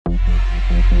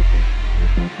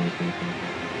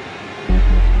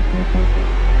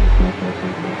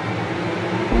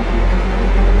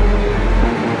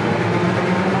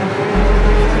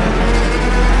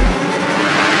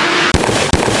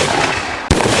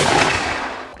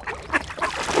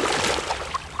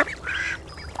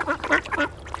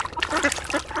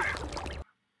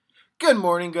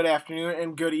morning, good afternoon,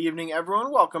 and good evening,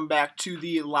 everyone. Welcome back to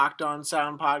the Locked On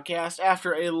Sound podcast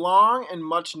after a long and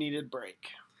much-needed break.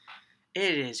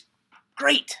 It is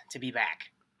great to be back.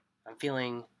 I'm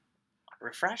feeling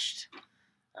refreshed.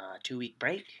 2-week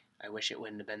break. I wish it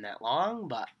wouldn't have been that long,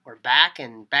 but we're back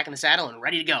in the saddle and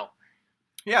ready to go.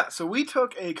 Yeah, so we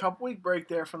took a couple-week break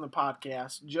there from the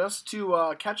podcast just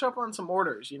to catch up on some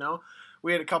orders,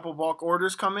 We had a couple bulk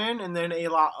orders come in and then a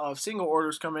lot of single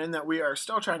orders come in that we are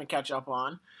still trying to catch up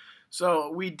on.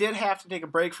 So we did have to take a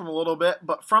break from a little bit,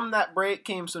 but from that break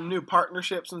came some new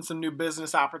partnerships and some new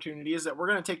business opportunities that we're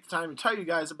going to take the time to tell you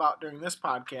guys about during this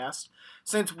podcast,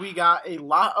 since we got a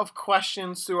lot of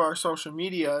questions through our social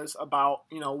medias about,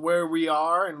 where we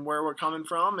are and where we're coming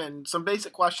from and some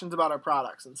basic questions about our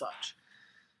products and such.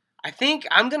 I think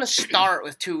I'm going to start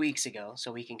with 2 weeks ago,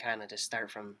 so we can kind of just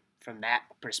start from that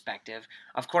perspective.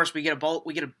 Of course, we get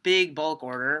a big bulk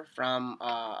order from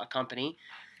a company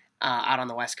out on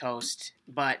the West Coast,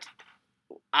 but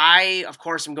I, of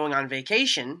course, am going on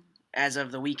vacation as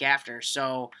of the week after,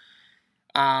 so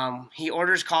he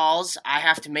orders calls. I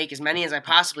have to make as many as I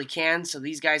possibly can so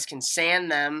these guys can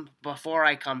sand them before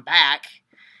I come back.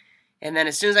 And then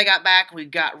as soon as I got back, we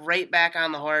got right back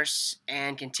on the horse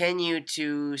and continued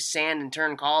to sand and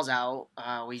turn calls out.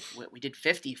 We did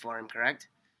 50 for him, correct?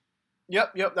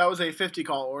 Yep, that was a 50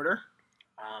 call order.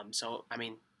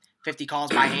 50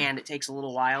 calls by hand, it takes a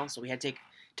little while, so we had to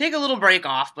take a little break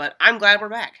off, but I'm glad we're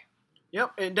back.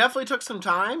 Yep, it definitely took some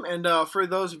time, and for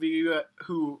those of you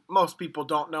who most people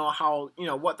don't know how,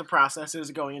 what the process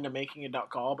is going into making a duck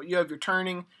call, but you have your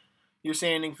turning, your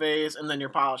sanding phase, and then your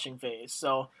polishing phase.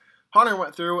 So Hunter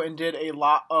went through and did a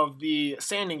lot of the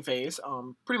sanding phase,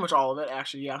 pretty much all of it,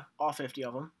 actually, yeah, all 50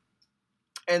 of them.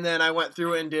 And then I went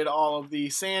through and did all of the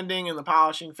sanding and the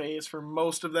polishing phase for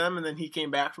most of them, and then he came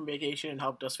back from vacation and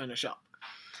helped us finish up.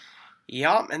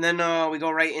 Yep, and then we go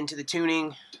right into the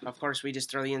tuning. Of course, we just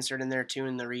throw the insert in there,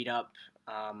 tune the reed up,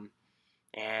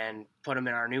 and put them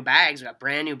in our new bags. We got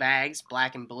brand new bags,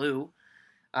 black and blue,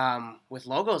 with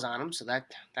logos on them, so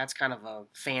that's kind of a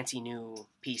fancy new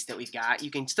piece that we've got.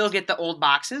 You can still get the old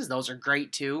boxes. Those are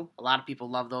great, too. A lot of people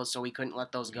love those, so we couldn't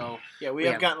let those go. Yeah, we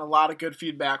have gotten a lot of good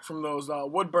feedback from those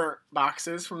wood-burnt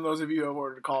boxes from those of you who have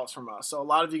ordered calls from us. So a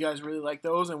lot of you guys really like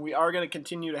those, and we are going to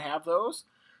continue to have those.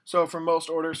 So for most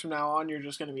orders from now on, you're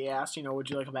just going to be asked, would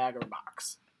you like a bag or a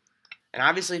box? And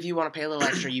obviously, if you want to pay a little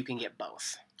extra, you can get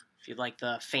both, if you'd like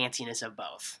the fanciness of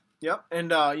both. Yep,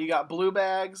 and you got blue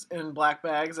bags and black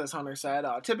bags, as Hunter said.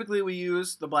 Typically, we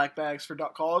use the black bags for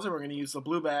duck calls, and we're going to use the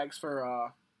blue bags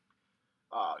for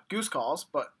goose calls,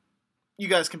 but you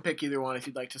guys can pick either one if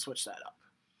you'd like to switch that up.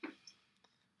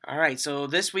 All right, so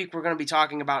this week we're going to be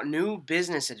talking about new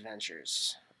business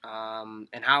adventures and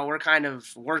how we're kind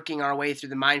of working our way through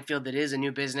the minefield that is a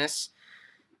new business.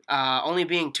 Only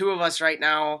being two of us right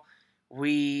now,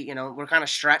 we're kind of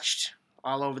stretched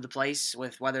all over the place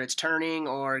with whether it's turning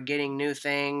or getting new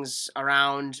things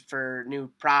around for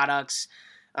new products,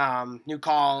 new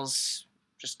calls,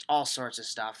 just all sorts of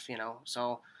stuff,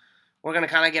 So we're going to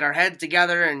kind of get our heads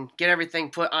together and get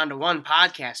everything put onto one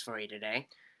podcast for you today.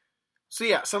 So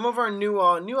yeah, some of our new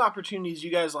opportunities you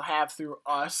guys will have through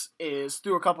us is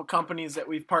through a couple companies that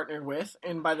we've partnered with.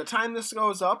 And by the time this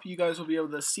goes up, you guys will be able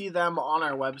to see them on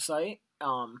our website.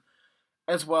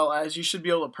 As well as you should be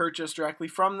able to purchase directly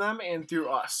from them and through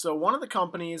us. So one of the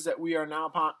companies that we are now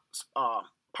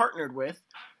partnered with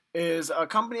is a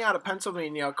company out of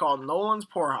Pennsylvania called Nolan's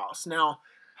Pour House. Now,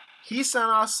 he sent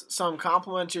us some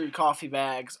complimentary coffee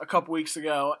bags a couple weeks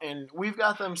ago, and we've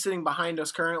got them sitting behind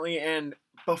us currently. And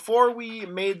before we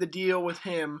made the deal with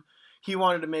him, he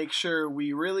wanted to make sure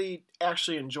we really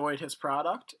actually enjoyed his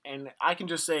product. And I can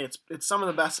just say it's some of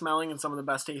the best smelling and some of the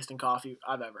best tasting coffee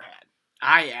I've ever had.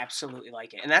 I absolutely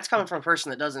like it. And that's coming from a person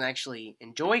that doesn't actually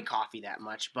enjoy coffee that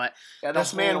much. But yeah,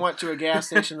 this man went to a gas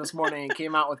station this morning and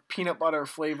came out with peanut butter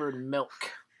flavored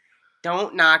milk.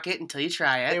 Don't knock it until you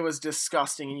try it. It was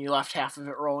disgusting, and you left half of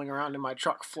it rolling around in my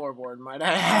truck floorboard, might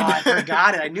I add. Oh, I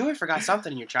forgot it. I knew I forgot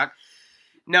something in your truck.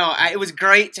 No, it was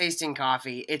great tasting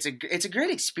coffee. It's a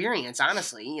great experience,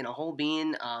 honestly. Whole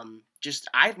bean.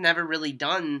 I've never really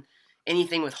done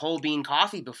anything with whole bean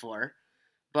coffee before.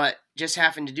 But just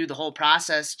having to do the whole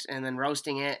process and then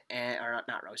roasting it, or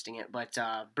not roasting it, but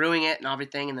brewing it and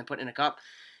everything and then putting it in a cup.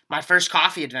 My first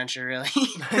coffee adventure, really.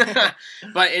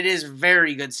 But it is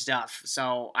very good stuff.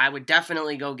 So I would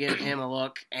definitely go give him a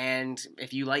look. And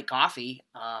if you like coffee,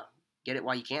 get it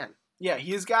while you can. Yeah,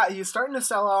 he's starting to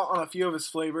sell out on a few of his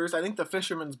flavors. I think the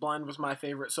Fisherman's Blend was my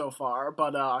favorite so far.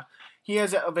 But he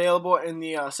has it available in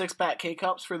the 6-pack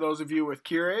K-Cups for those of you with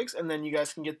Keurigs. And then you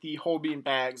guys can get the whole bean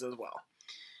bags as well.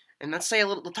 And let's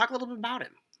talk a little bit about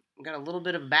him. We've got a little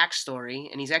bit of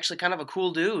backstory, and he's actually kind of a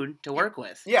cool dude to work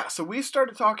with. Yeah, so we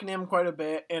started talking to him quite a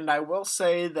bit, and I will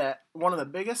say that one of the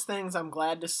biggest things I'm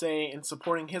glad to say in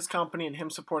supporting his company and him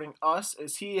supporting us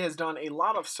is he has done a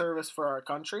lot of service for our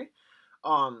country.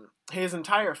 His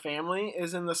entire family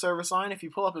is in the service line. If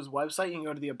you pull up his website, you can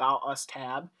go to the About Us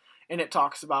tab, and it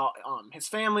talks about his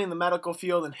family in the medical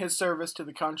field and his service to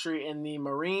the country in the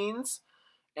Marines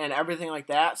and everything like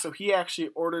that. So he actually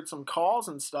ordered some calls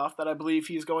and stuff that I believe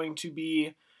he's going to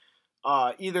be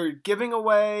either giving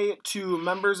away to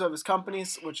members of his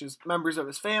companies, which is members of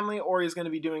his family, or he's going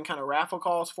to be doing kind of raffle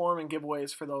calls for him and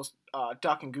giveaways for those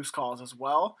duck and goose calls as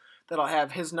well. That'll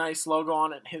have his nice logo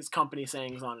on it and his company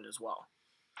sayings on it as well.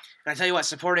 And I tell you what,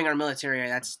 supporting our military,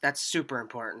 that's super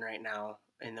important right now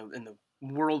in the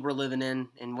world we're living in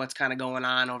and what's kind of going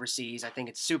on overseas. I think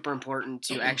it's super important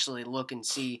to actually look and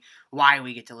see why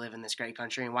we get to live in this great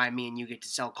country and why me and you get to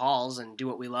sell calls and do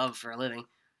what we love for a living.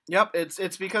 Yep,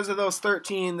 it's because of those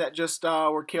 13 that just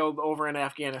were killed over in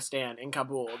Afghanistan, in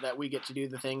Kabul, that we get to do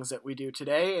the things that we do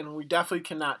today, and we definitely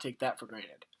cannot take that for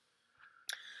granted.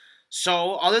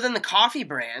 So, other than the coffee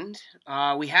brand,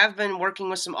 we have been working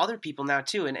with some other people now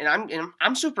too, and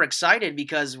I'm super excited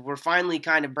because we're finally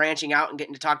kind of branching out and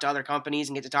getting to talk to other companies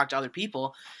and get to talk to other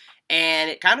people, and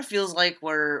it kind of feels like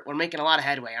we're making a lot of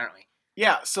headway, aren't we?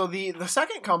 Yeah, so the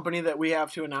second company that we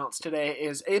have to announce today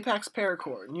is Apex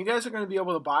Paracord, and you guys are going to be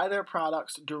able to buy their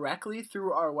products directly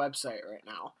through our website right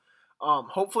now.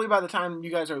 Hopefully by the time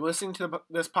you guys are listening to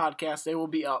this podcast, they will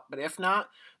be up, but if not,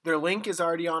 their link is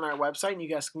already on our website, and you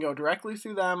guys can go directly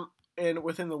through them, and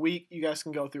within the week, you guys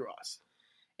can go through us.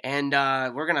 And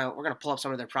we're gonna pull up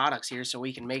some of their products here so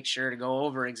we can make sure to go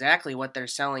over exactly what they're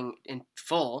selling in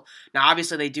full. Now,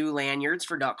 obviously, they do lanyards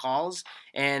for duck calls,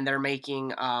 and they're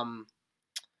making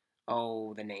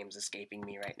the name's escaping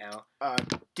me right now.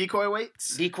 Decoy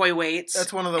weights. Decoy weights.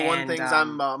 That's one of the one things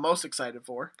I'm most excited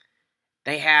for.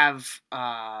 They have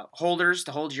holders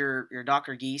to hold your duck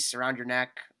or geese around your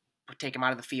neck, take them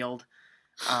out of the field.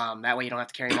 That way you don't have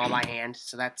to carry them all by hand.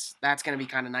 So that's going to be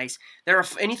kind of nice.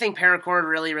 Anything paracord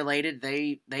really related,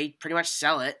 they pretty much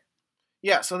sell it.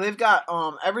 Yeah, so they've got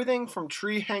everything from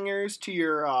tree hangers to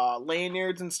your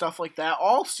lanyards and stuff like that,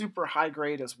 all super high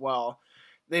grade as well.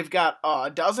 They've got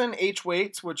a dozen H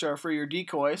weights, which are for your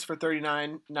decoys for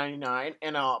 $39.99,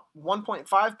 and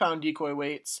 1.5 pound decoy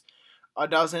weights, a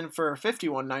dozen for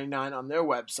 $51.99 on their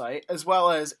website, as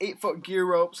well as 8-foot gear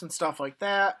ropes and stuff like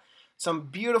that. Some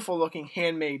beautiful looking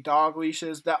handmade dog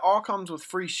leashes. That all comes with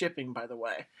free shipping, by the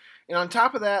way. And on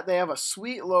top of that, they have a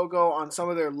sweet logo on some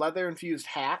of their leather infused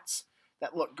hats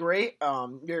that look great.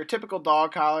 Your typical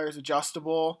dog collar is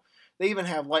adjustable. They even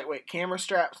have lightweight camera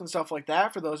straps and stuff like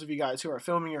that for those of you guys who are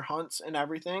filming your hunts and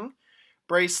everything.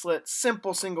 Bracelets,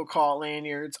 simple single call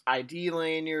lanyards, ID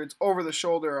lanyards, over the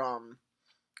shoulder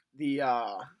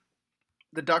the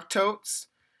duck totes.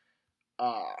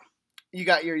 You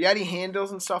got your Yeti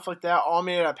handles and stuff like that, all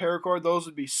made out of paracord. Those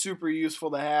would be super useful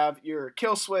to have. Your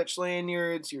kill switch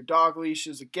lanyards, your dog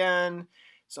leashes again,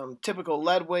 some typical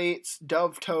lead weights,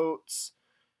 dove totes,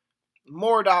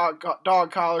 more dog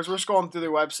collars. We're scrolling through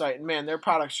their website, and man, their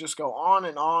products just go on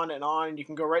and on and on. And you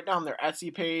can go right down their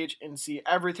Etsy page and see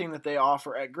everything that they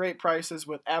offer at great prices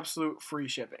with absolute free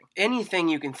shipping. Anything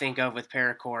you can think of with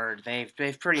paracord,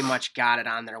 they've pretty much got it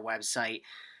on their website.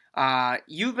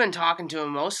 You've been talking to them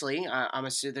mostly. I'm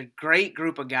assuming they're a great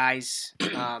group of guys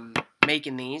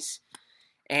making these,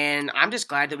 and I'm just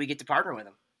glad that we get to partner with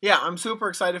them. Yeah, I'm super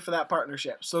excited for that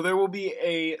partnership. So there will be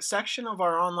a section of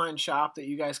our online shop that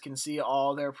you guys can see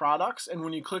all their products, and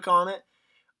when you click on it,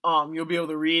 you'll be able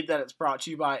to read that it's brought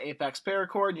to you by Apex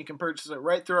Paracord. You can purchase it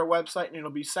right through our website, and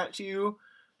it'll be sent to you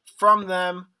from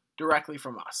them directly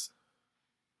from us.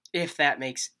 If that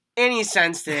makes any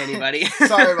sense to anybody.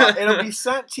 Sorry about it. It'll be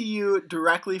sent to you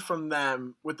directly from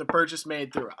them with the purchase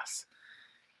made through us.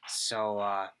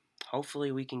 So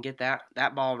hopefully we can get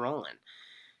that ball rolling.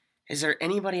 Is there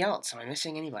anybody else? Am I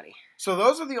missing anybody? So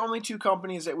those are the only two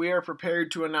companies that we are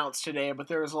prepared to announce today, but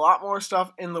there is a lot more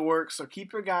stuff in the works, so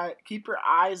keep your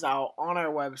eyes out on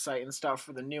our website and stuff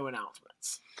for the new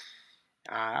announcements.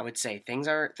 I would say things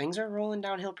are rolling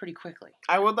downhill pretty quickly.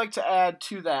 I would like to add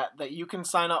to that you can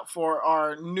sign up for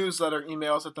our newsletter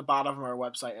emails at the bottom of our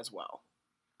website as well.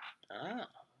 Oh.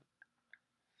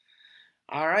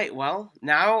 All right. Well,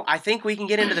 now I think we can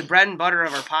get into the bread and butter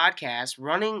of our podcast,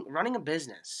 running a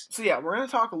business. So yeah, we're going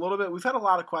to talk a little bit. We've had a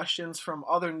lot of questions from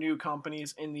other new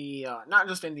companies in the not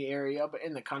just in the area, but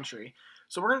in the country.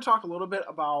 So we're going to talk a little bit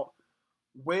about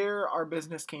where our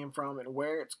business came from and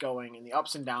where it's going and the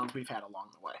ups and downs we've had along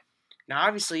the way. Now,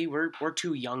 obviously, we're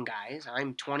two young guys.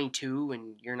 I'm 22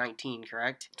 and you're 19,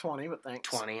 correct? 20, but thanks.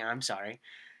 20. I'm sorry.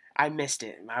 I missed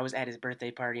it. I was at his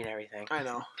birthday party and everything. I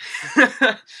know.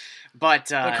 But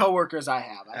the coworkers I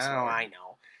have. I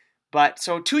know. But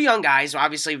so two young guys.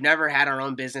 Obviously, we've never had our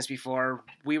own business before.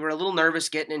 We were a little nervous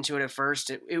getting into it at first.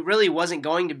 It really wasn't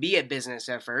going to be a business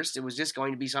at first. It was just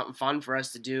going to be something fun for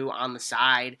us to do on the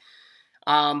side.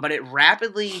 But it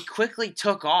quickly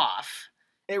took off.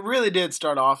 It really did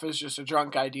start off as just a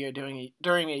drunk idea during a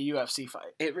UFC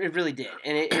fight. It really did,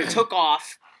 and it took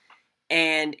off.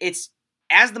 And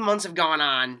as the months have gone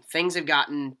on, things have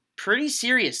gotten pretty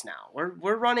serious now.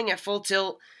 We're running at full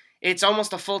tilt. It's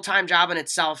almost a full-time job in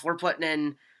itself. We're putting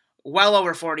in well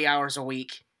over 40 hours a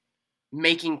week,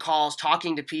 making calls,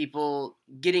 talking to people,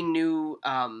 getting new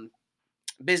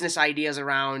business ideas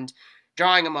around,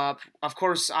 drawing them up. Of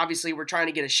course, obviously, we're trying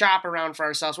to get a shop around for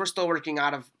ourselves. We're still working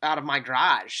out of my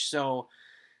garage. So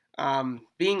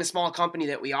being the small company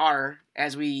that we are,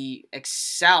 as we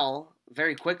excel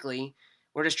very quickly,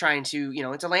 we're just trying to,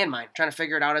 it's a landmine, trying to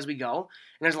figure it out as we go.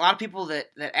 And there's a lot of people that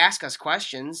ask us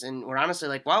questions, and we're honestly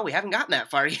like, well, we haven't gotten that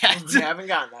far yet. We haven't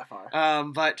gotten that far.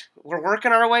 But we're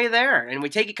working our way there, and we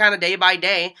take it kind of day by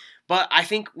day. But I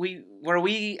think where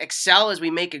we excel is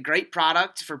we make a great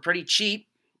product for pretty cheap.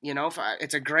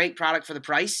 It's a great product for the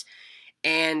price.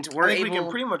 And we can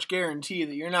pretty much guarantee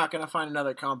that you're not going to find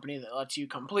another company that lets you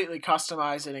completely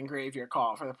customize and engrave your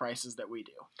call for the prices that we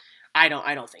do. I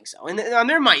don't think so. And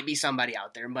there might be somebody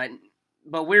out there,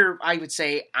 but we're, I would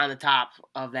say, on the top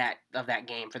of that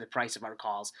game for the price of our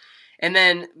calls. And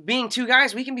then being two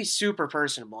guys, we can be super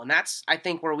personable, and that's, I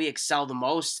think, where we excel the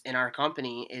most in our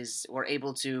company is we're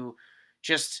able to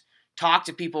just talk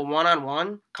to people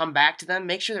one-on-one, come back to them,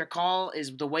 make sure their call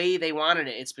is the way they wanted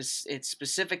it. It's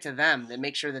specific to them, to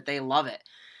make sure that they love it.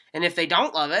 And if they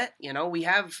don't love it,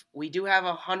 we do have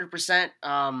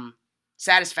 100%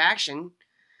 satisfaction.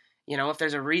 If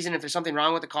there's a reason, if there's something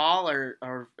wrong with the call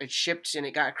or it's shipped and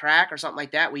it got a crack or something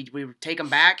like that, we take them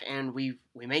back and we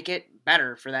make it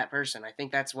better for that person. I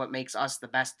think that's what makes us the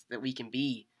best that we can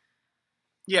be.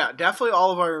 Yeah, definitely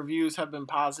all of our reviews have been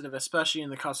positive, especially in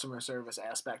the customer service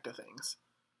aspect of things.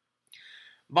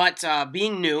 But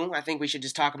being new, I think we should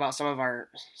just talk about some of our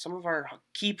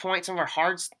key points, some of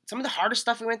the hardest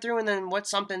stuff we went through, and then what's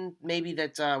something maybe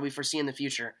that we foresee in the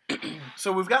future.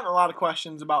 So we've gotten a lot of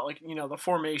questions about the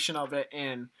formation of it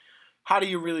and how do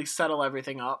you really settle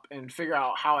everything up and figure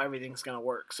out how everything's going to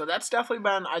work. So that's definitely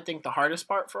been, I think, the hardest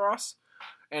part for us.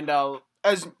 And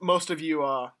as most of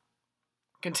you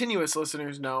continuous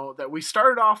listeners know, that we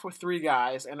started off with 3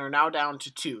 guys and are now down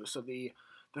to 2. So the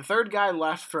third guy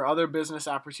left for other business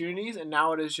opportunities, and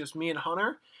now it is just me and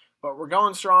Hunter. But we're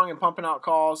going strong and pumping out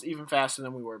calls even faster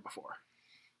than we were before.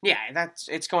 Yeah,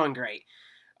 it's going great.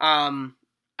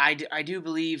 I do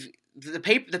believe the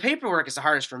paperwork is the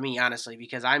hardest for me, honestly,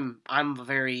 because I'm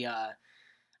very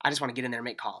I just want to get in there and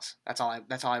make calls. That's all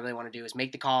I really want to do is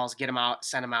make the calls, get them out,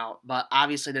 send them out. But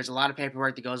obviously, there's a lot of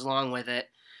paperwork that goes along with it.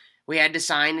 We had to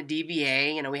sign a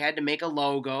DBA, we had to make a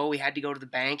logo, we had to go to the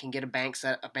bank and get a bank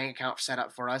account set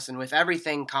up for us, and with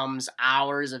everything comes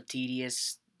hours of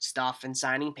tedious stuff and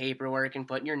signing paperwork and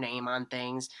putting your name on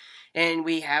things, and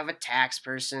we have a tax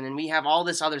person, and we have all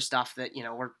this other stuff that,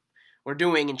 we're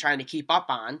doing and trying to keep up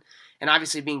on, and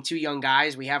obviously being 2 young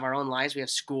guys, we have our own lives, we have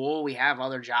school, we have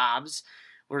other jobs,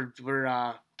 we're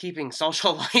keeping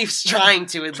social lives, trying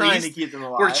to keep them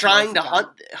alive. We're trying to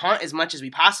hunt as much as we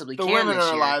possibly can. The women this in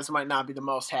our year. lives might not be the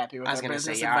most happy with their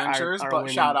business adventures, but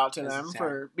shout out to them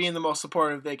for being the most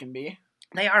supportive they can be.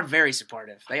 They are very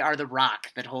supportive. They are the rock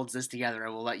that holds this together. I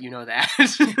will let you know that.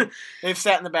 They've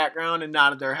sat in the background and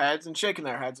nodded their heads and shaken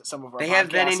their heads at some of our podcasts. They have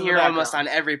been in here almost on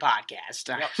every podcast.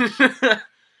 Yep.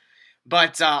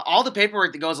 But all the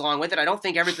paperwork that goes along with it, I don't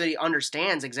think everybody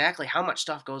understands exactly how much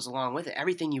stuff goes along with it.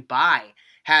 Everything you buy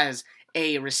has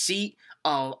a receipt,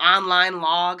 an online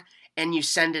log, and you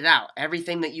send it out.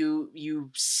 Everything that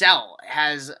you sell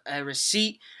has a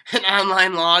receipt, an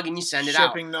online log, and you send it out.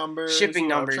 Shipping numbers,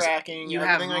 tracking,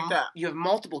 everything like that. You have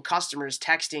multiple customers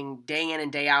texting day in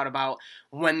and day out about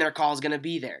when their call is going to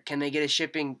be there. Can they get a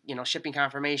shipping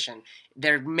confirmation?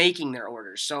 They're making their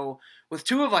orders. So with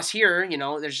 2 of us here,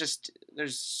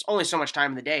 there's only so much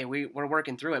time in the day. We're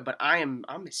working through it, but I'm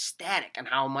ecstatic on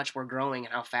how much we're growing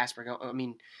and how fast we're going. I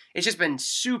mean, it's just been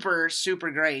super,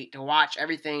 super great to watch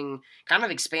everything kind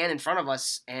of expand in front of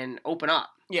us and open up.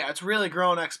 Yeah, it's really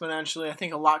grown exponentially. I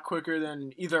think a lot quicker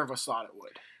than either of us thought it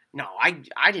would. No,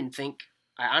 I didn't think.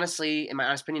 I honestly, in my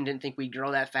honest opinion, didn't think we'd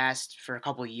grow that fast for a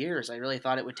couple of years. I really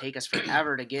thought it would take us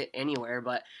forever to get anywhere,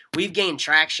 but we've gained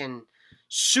traction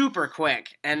super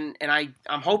quick, and I'm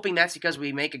hoping that's because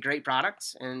we make a great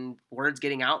product and word's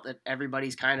getting out that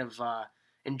everybody's kind of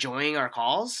enjoying our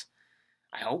calls.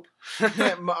 I hope.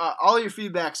 All your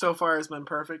feedback so far has been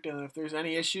perfect, and if there's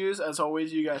any issues, as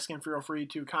always, you guys can feel free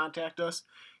to contact us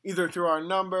either through our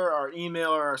number, our email,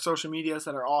 or our social medias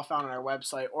that are all found on our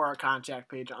website or our contact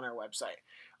page on our website.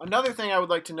 Another thing I would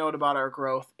like to note about our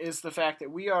growth is the fact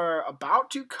that we are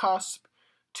about to cusp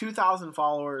 2,000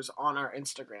 followers on our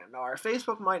Instagram. Now, our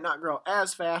Facebook might not grow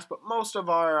as fast, but most of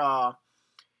our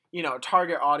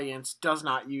target audience does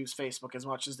not use Facebook as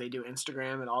much as they do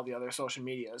Instagram and all the other social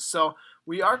medias. So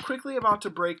we are quickly about to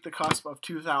break the cusp of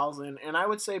 2,000, and I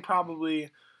would say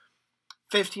probably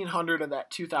 1,500 of that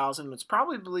 2,000 has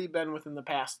probably been within the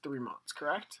past 3 months,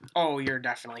 correct? Oh, you're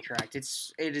definitely correct.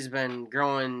 It has been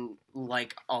growing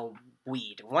like a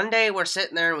weed. One day we're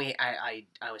sitting there and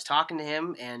I was talking to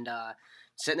him and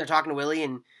sitting there talking to Willie,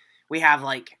 and we have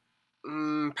like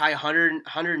probably 100,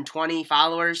 120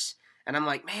 followers. And I'm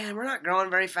like, man, we're not growing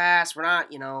very fast. We're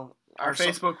not, Our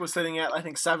Facebook was sitting at, I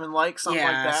think, 7 likes, something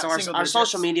like that. So our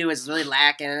social media was really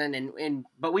lacking,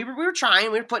 but we were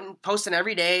trying. We were posting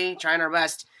every day, trying our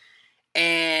best.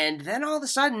 And then all of a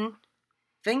sudden,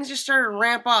 things just started to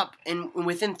ramp up. And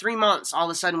within 3 months, all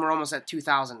of a sudden, we're almost at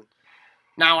 2,000.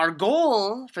 Now, our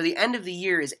goal for the end of the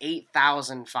year is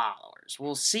 8,000 followers.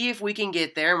 We'll see if we can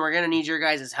get there, and we're going to need your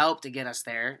guys' help to get us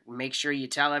there. Make sure you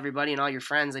tell everybody and all your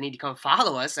friends they need to come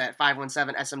follow us at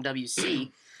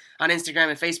 517SMWC on Instagram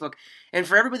and Facebook. And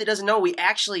for everybody that doesn't know, we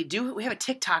actually we have a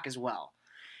TikTok as well.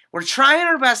 We're trying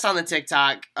our best on the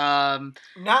TikTok.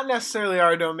 Not necessarily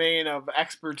our domain of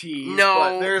expertise, no,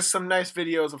 but there's some nice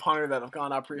videos of Hunter that have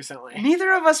gone up recently.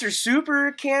 Neither of us are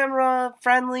super camera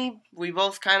friendly. We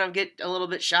both kind of get a little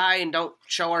bit shy and don't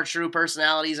show our true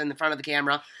personalities in the front of the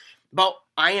camera. But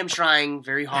I am trying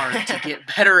very hard to get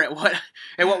better at what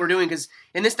we're doing, because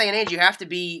in this day and age, you have to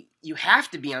be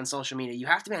on social media. You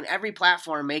have to be on every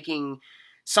platform making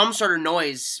some sort of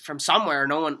noise from somewhere.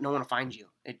 No one will find you.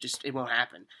 It won't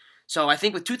happen. So I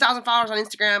think with 2,000 followers on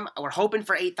Instagram, we're hoping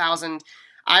for 8,000.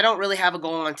 I don't really have a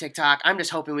goal on TikTok. I'm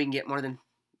just hoping we can get more than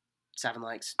 7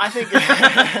 likes. I think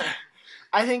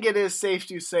it is safe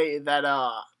to say that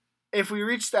if we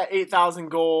reach that 8,000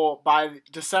 goal by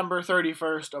December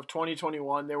 31st of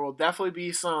 2021, there will definitely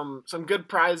be some good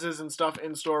prizes and stuff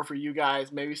in store for you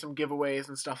guys, maybe some giveaways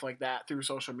and stuff like that through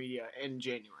social media in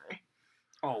January.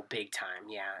 Oh, big time,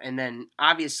 yeah. And then,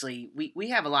 obviously, we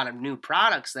have a lot of new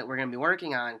products that we're going to be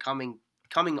working on coming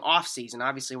off season.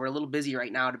 Obviously, we're a little busy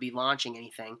right now to be launching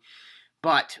anything.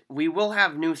 But we will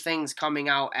have new things coming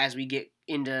out as we get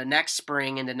into next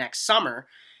spring, into next summer.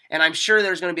 And I'm sure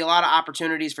there's going to be a lot of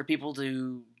opportunities for people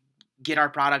to get our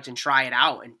product and try it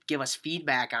out and give us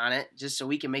feedback on it, just so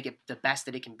we can make it the best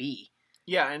that it can be.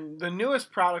 Yeah, and the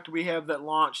newest product we have that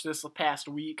launched this past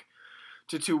week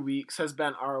to 2 weeks has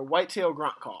been our whitetail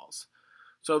grunt calls.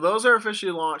 So those are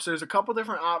officially launched. There's a couple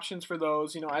different options for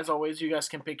those. As always, you guys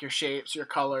can pick your shapes, your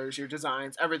colors, your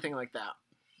designs, everything like that.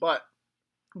 But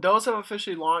those have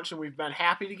officially launched, and we've been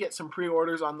happy to get some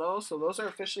pre-orders on those. So those are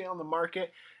officially on the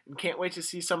market, and can't wait to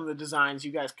see some of the designs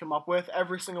you guys come up with.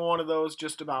 Every single one of those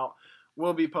just about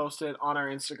will be posted on our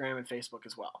Instagram and Facebook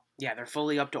as well. Yeah, they're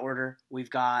fully up to order.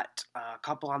 We've got a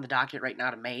couple on the docket right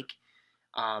now to make.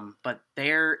 But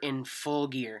they're in full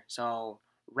gear. So,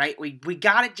 right, we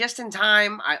got it just in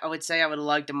time. I would say I would have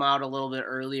liked them out a little bit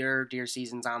earlier. Deer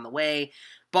season's on the way.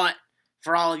 But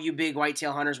for all of you big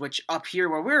whitetail hunters, which up here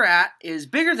where we're at is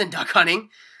bigger than duck hunting.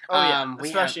 Oh, yeah,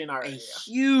 especially in our area. A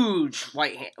huge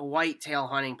whitetail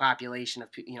hunting population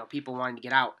of people wanting to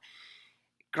get out.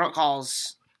 Grunt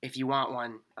calls, if you want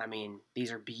one, I mean,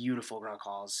 these are beautiful grunt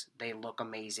calls. They look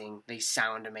amazing. They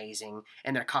sound amazing.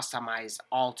 And they're customized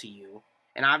all to you.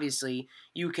 And obviously,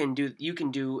 you can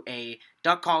do a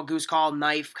duck call, goose call,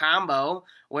 knife combo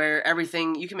where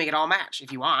you can make it all match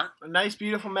if you want. A nice,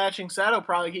 beautiful matching set will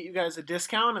probably get you guys a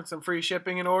discount and some free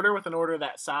shipping in order with an order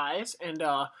that size. And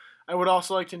I would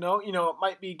also like to note, it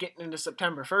might be getting into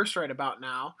September 1st right about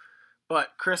now, but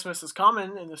Christmas is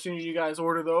coming, and as soon as you guys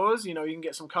order those, you can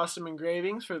get some custom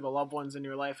engravings for the loved ones in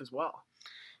your life as well.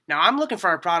 Now, I'm looking for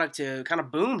our product to kind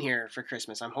of boom here for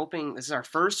Christmas. I'm hoping this is our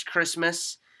first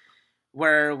Christmas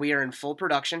where we are in full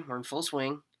production. We're in full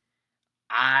swing.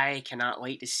 I cannot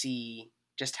wait to see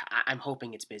I'm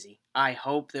hoping it's busy. I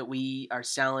hope that we are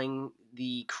selling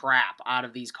the crap out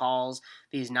of these calls,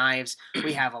 these knives.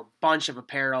 We have a bunch of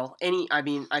apparel. I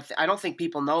don't think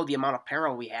people know the amount of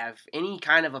apparel we have. Any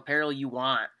kind of apparel you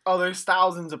want. Oh, there's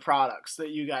thousands of products that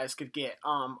you guys could get.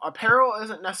 Apparel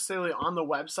isn't necessarily on the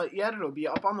website yet. It'll be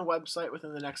up on the website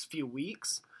within the next few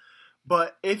weeks.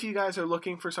 But if you guys are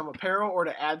looking for some apparel or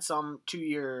to add some to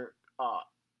your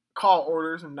call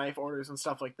orders and knife orders and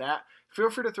stuff like that, feel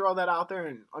free to throw that out there.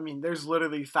 And I mean, there's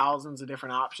literally thousands of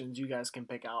different options you guys can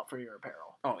pick out for your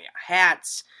apparel. Oh yeah,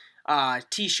 hats,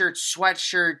 t-shirts,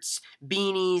 sweatshirts,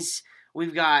 beanies.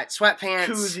 We've got sweatpants,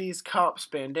 koozies, cups,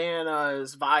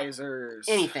 bandanas, visors,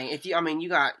 anything. If you, I mean, you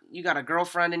got a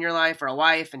girlfriend in your life or a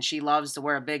wife, and she loves to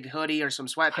wear a big hoodie or some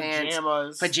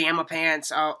sweatpants, pajama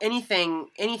pants, anything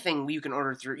you can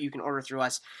order through. You can order through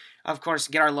us. Of course,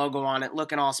 get our logo on it,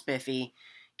 looking all spiffy.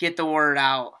 Get the word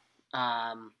out.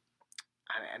 I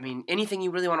mean, anything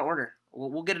you really want to order,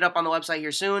 we'll get it up on the website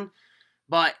here soon.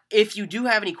 But if you do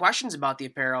have any questions about the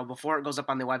apparel before it goes up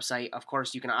on the website, of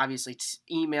course, you can obviously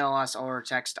email us or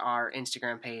text our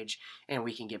Instagram page, and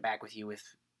we can get back with you with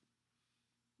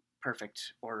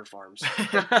perfect order forms.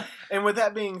 And with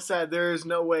that being said, there is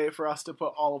no way for us to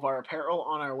put all of our apparel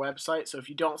on our website. So if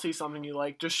you don't see something you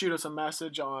like, just shoot us a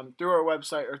message through our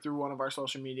website or through one of our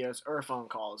social medias or a phone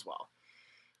call as well.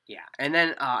 Yeah, and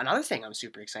then another thing I'm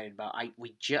super excited about, I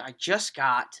just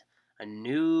got a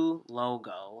new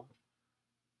logo,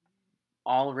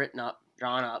 all written up,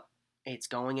 drawn up. It's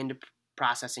going into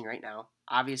processing right now.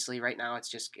 Obviously, right now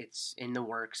it's in the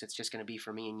works. It's just going to be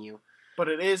for me and you. But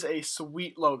it is a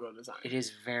sweet logo design. It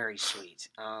is very sweet.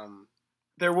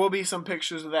 There will be some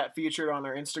pictures of that featured on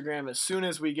our Instagram as soon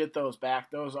as we get those back.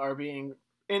 Those are being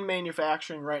in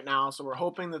manufacturing right now, so we're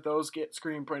hoping that those get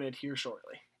screen printed here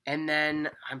shortly. And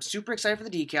then I'm super excited for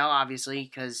the decal, obviously,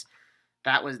 because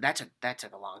that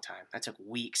took a long time. That took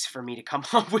weeks for me to come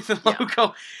up with the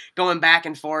logo, going back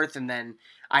and forth, and then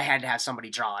I had to have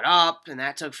somebody draw it up, and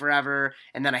that took forever.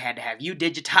 And then I had to have you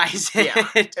digitize it. Yeah,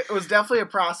 it was definitely a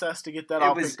process to get that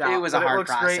all picked out. It was a hard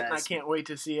process. It looks great, and I can't wait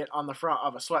to see it on the front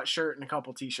of a sweatshirt and a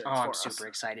couple t-shirts. Oh, I'm super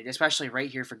excited, especially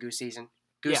right here for goose season.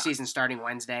 Goose season starting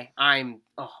Wednesday. I'm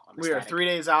ecstatic. We are 3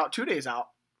 days out, 2 days out.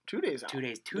 2 days out. 2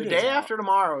 days. The day after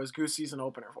tomorrow is goose season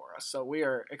opener for us, so we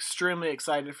are extremely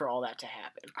excited for all that to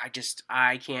happen.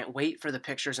 I can't wait for the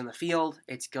pictures in the field.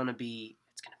 It's gonna be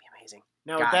amazing.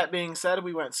 Now, with that being said,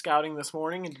 we went scouting this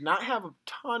morning and did not have a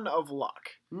ton of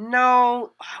luck.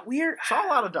 No, saw a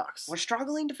lot of ducks. We're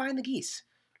struggling to find the geese.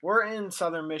 We're in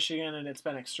southern Michigan, and it's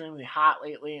been extremely hot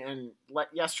lately. And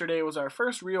yesterday was our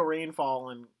first real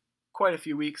rainfall in quite a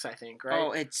few weeks, I think. Right?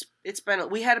 Oh, it's been.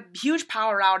 We had a huge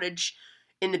power outage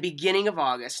in the beginning of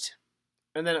August,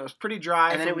 and then it was pretty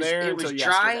dry. And then it was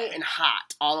dry and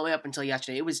hot all the way up until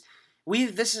yesterday. It was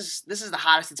this is the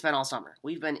hottest it's been all summer.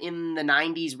 We've been in the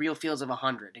 90s, real feels of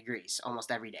 100 degrees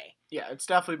almost every day. Yeah, it's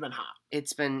definitely been hot.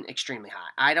 It's been extremely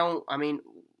hot.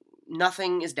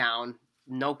 Nothing is down.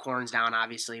 No corn's down.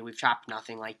 Obviously, we've chopped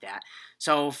nothing like that.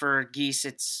 So for geese,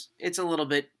 it's a little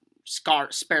bit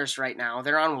sparse right now.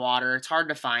 They're on water. It's hard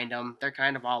to find them. They're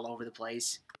kind of all over the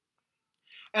place.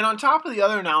 And on top of the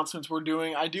other announcements we're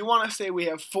doing, I do want to say we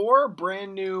have 4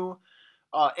 brand new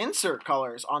insert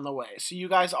colors on the way. So you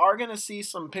guys are going to see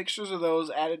some pictures of those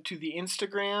added to the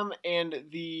Instagram and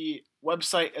the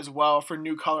website as well for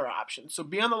new color options. So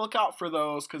be on the lookout for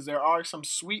those because there are some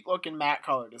sweet looking matte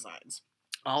color designs.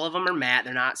 All of them are matte.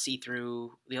 They're not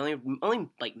see-through. The only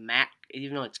like matte,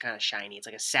 even though it's kind of shiny, it's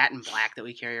like a satin black that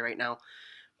we carry right now.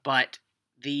 But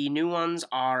the new ones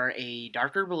are a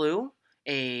darker blue,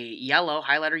 a yellow,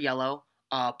 highlighter yellow,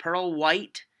 pearl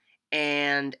white,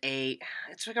 and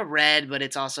it's like a red, but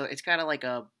it's kind of like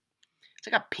a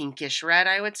pinkish red,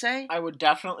 I would say. I would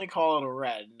definitely call it a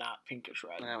red, not pinkish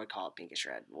red. I would call it pinkish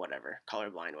red, whatever,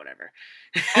 colorblind, whatever.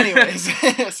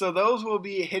 Anyways, so those will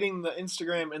be hitting the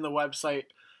Instagram and the website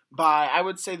by, I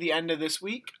would say, the end of this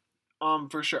week,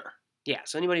 for sure. Yeah,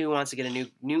 so anybody who wants to get a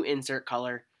new insert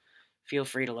color, feel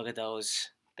free to look at those.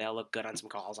 They'll look good on some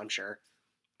calls, I'm sure.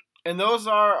 And those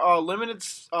are limited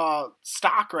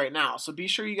stock right now, so be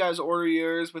sure you guys order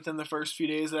yours within the first few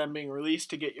days of them being released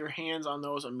to get your hands on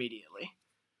those immediately.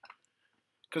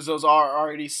 Because those are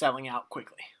already selling out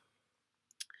quickly.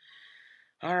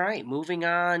 All right, moving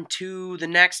on to the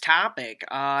next topic.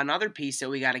 Another piece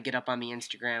that we got to get up on the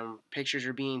Instagram. Pictures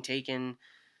are being taken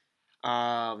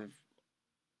of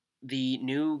the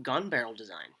new gun barrel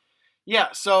design. Yeah,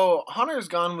 so Hunter's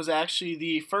gun was actually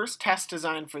the first test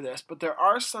design for this, but there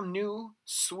are some new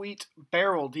sweet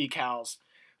barrel decals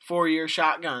for your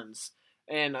shotguns.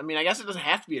 And, I mean, I guess it doesn't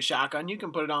have to be a shotgun. You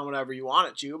can put it on whatever you want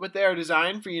it to, but they are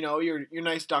designed for, your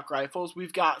nice duck rifles.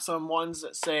 We've got some ones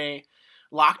that say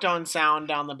locked on sound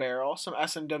down the barrel, some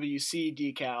SMWC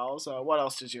decals. What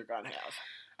else does your gun have?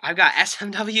 I've got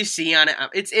SMWC on it.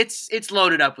 It's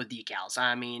loaded up with decals.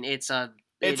 I mean, it's a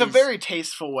very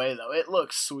tasteful way, though. It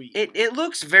looks sweet. It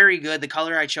looks very good. The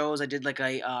color I chose, I did like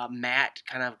a matte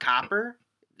kind of copper.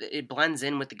 it blends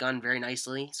in with the gun very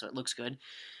nicely, so it looks good.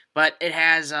 But it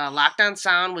has lockdown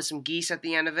sound with some geese at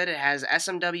the end of it. It has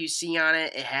SMWC on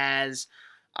it. It has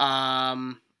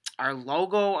our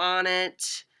logo on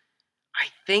it. I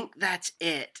think that's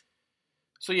it.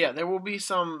 So yeah, there will be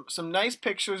some nice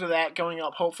pictures of that going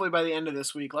up hopefully by the end of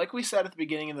this week. Like we said at the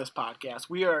beginning of this podcast,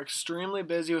 we are extremely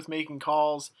busy with making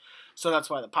calls, so that's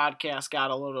why the podcast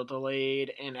got a little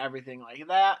delayed and everything like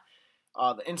that.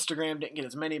 The Instagram didn't get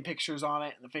as many pictures on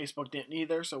it, and the Facebook didn't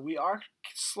either, so we are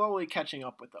slowly catching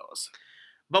up with those.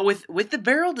 But with the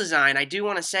barrel design, I do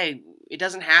want to say it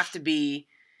doesn't have to be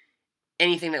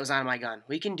anything that was on my gun.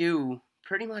 We can do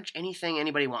pretty much anything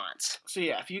anybody wants. So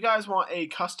yeah, if you guys want a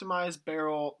customized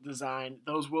barrel design,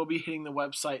 those will be hitting the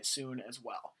website soon as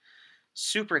well.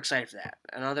 Super excited for that.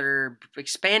 Another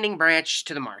expanding branch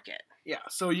to the market. Yeah,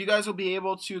 so you guys will be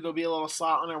able to, there'll be a little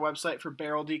slot on our website for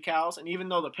barrel decals, and even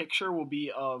though the picture will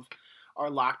be of our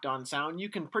Locked On sound, you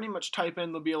can pretty much type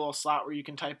in, there'll be a little slot where you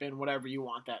can type in whatever you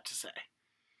want that to say.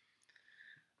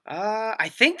 I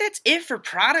think that's it for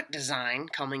product design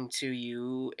coming to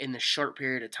you in the short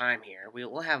period of time here.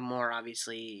 We'll have more,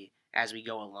 obviously, as we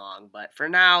go along, but for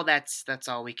now, that's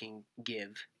all we can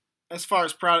give. As far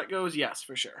as product goes, yes,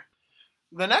 for sure.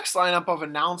 The next lineup of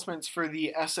announcements for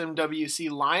the SMWC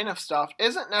line of stuff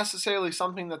isn't necessarily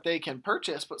something that they can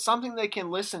purchase, but something they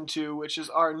can listen to, which is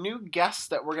our new guests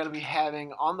that we're going to be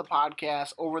having on the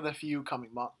podcast over the few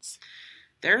coming months.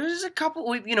 There's a couple,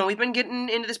 we've been getting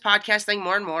into this podcast thing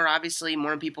more and more. Obviously,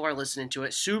 more people are listening to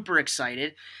it. Super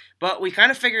excited. But we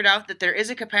kind of figured out that there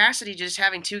is a capacity just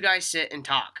having two guys sit and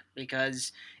talk,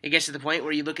 because it gets to the point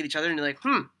where you look at each other and you're like,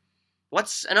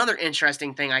 what's another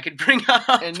interesting thing I could bring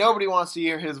up? And nobody wants to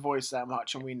hear his voice that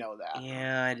much, and we know that.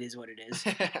 Yeah, it is what it is.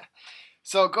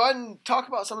 So go ahead and talk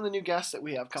about some of the new guests that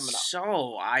we have coming up.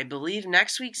 So I believe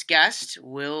next week's guest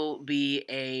will be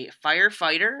a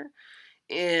firefighter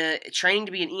training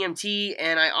to be an EMT,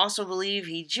 and I also believe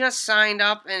he just signed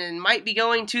up and might be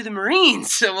going to the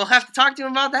Marines, so we'll have to talk to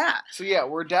him about that. So yeah,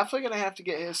 we're definitely going to have to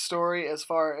get his story as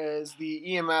far as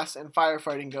the EMS and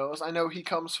firefighting goes. I know he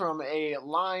comes from a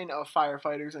line of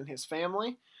firefighters in his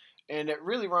family, and it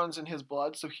really runs in his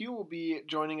blood, so he will be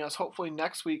joining us hopefully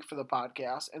next week for the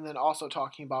podcast, and then also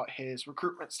talking about his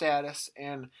recruitment status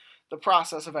and the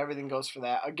process of everything goes for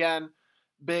that. Again,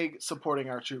 big supporting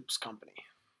our troops company.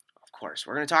 Course.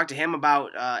 We're going to talk to him about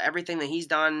everything that he's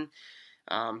done.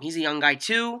 He's a young guy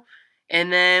too.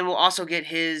 And then we'll also get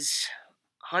his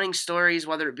hunting stories,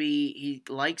 whether it be he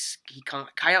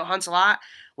coyote hunts a lot.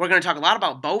 We're going to talk a lot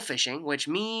about bow fishing, which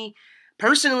me,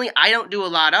 personally, I don't do a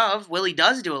lot of. Willie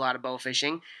does do a lot of bow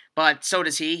fishing, but so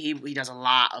does he. He does a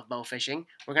lot of bow fishing.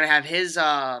 We're going to have his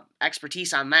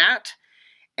expertise on that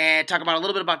and talk about a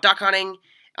little bit about duck hunting,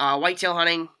 whitetail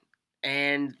hunting,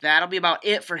 and that'll be about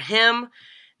it for him.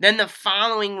 Then the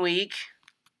following week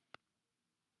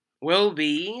will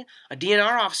be a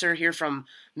DNR officer here from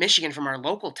Michigan, from our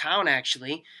local town,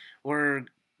 actually. We're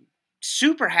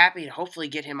super happy to hopefully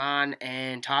get him on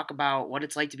and talk about what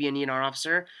it's like to be a DNR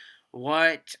officer,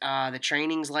 what the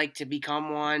training's like to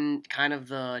become one, kind of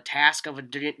the task of a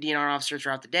DNR officer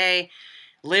throughout the day,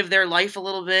 live their life a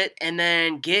little bit, and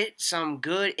then get some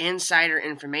good insider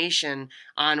information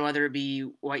on whether it be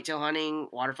whitetail hunting,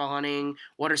 waterfowl hunting,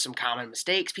 what are some common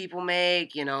mistakes people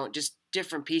make, just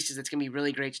different pieces. That's going to be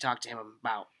really great to talk to him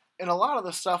about. And a lot of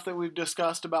the stuff that we've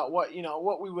discussed about what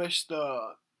we wish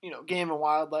the, game and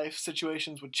wildlife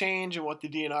situations would change and what the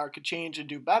DNR could change and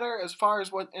do better as well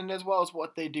as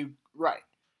what they do right.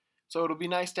 So it'll be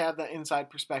nice to have that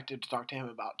inside perspective to talk to him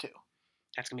about too.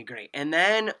 That's going to be great. And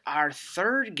then our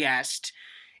third guest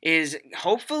is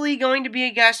hopefully going to be a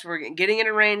guest. We're getting it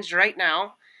arranged right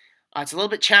now. It's a little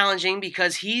bit challenging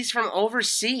because he's from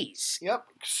overseas. Yep,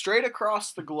 straight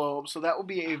across the globe. So that will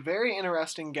be a very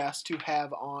interesting guest to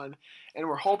have on. And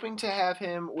we're hoping to have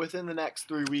him within the next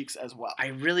 3 weeks as well. I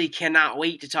really cannot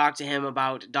wait to talk to him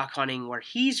about duck hunting where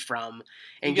he's from.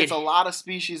 And he gets a lot of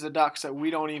species of ducks that we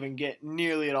don't even get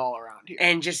nearly at all around here.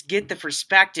 And just get the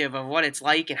perspective of what it's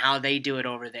like and how they do it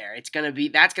over there. That's going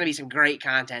to be some great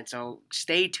content. So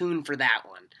stay tuned for that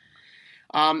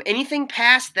one. Anything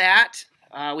past that,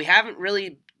 we haven't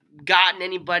really gotten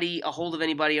a hold of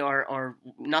anybody or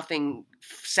nothing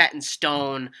set in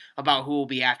stone about who will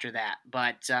be after that.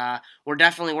 But we're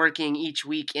definitely working each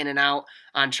week in and out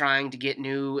on trying to get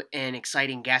new and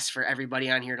exciting guests for everybody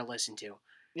on here to listen to.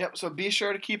 Yep, so be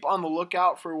sure to keep on the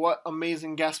lookout for what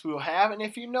amazing guests we will have. And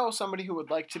if you know somebody who would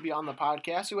like to be on the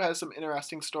podcast, who has some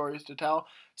interesting stories to tell,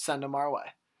 send them our way.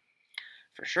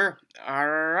 For sure. All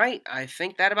right. I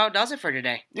think that about does it for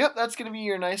today. Yep, that's going to be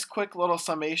your nice, quick little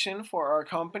summation for our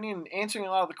company and answering a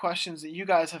lot of the questions that you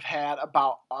guys have had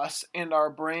about us and our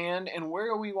brand and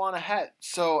where we want to head.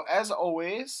 So, as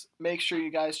always, make sure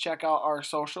you guys check out our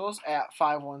socials at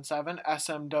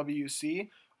 517SMWC,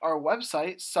 our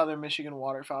website,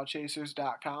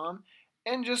 southernmichiganwaterfowlchasers.com,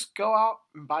 and just go out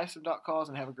and buy some duck calls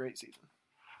and have a great season.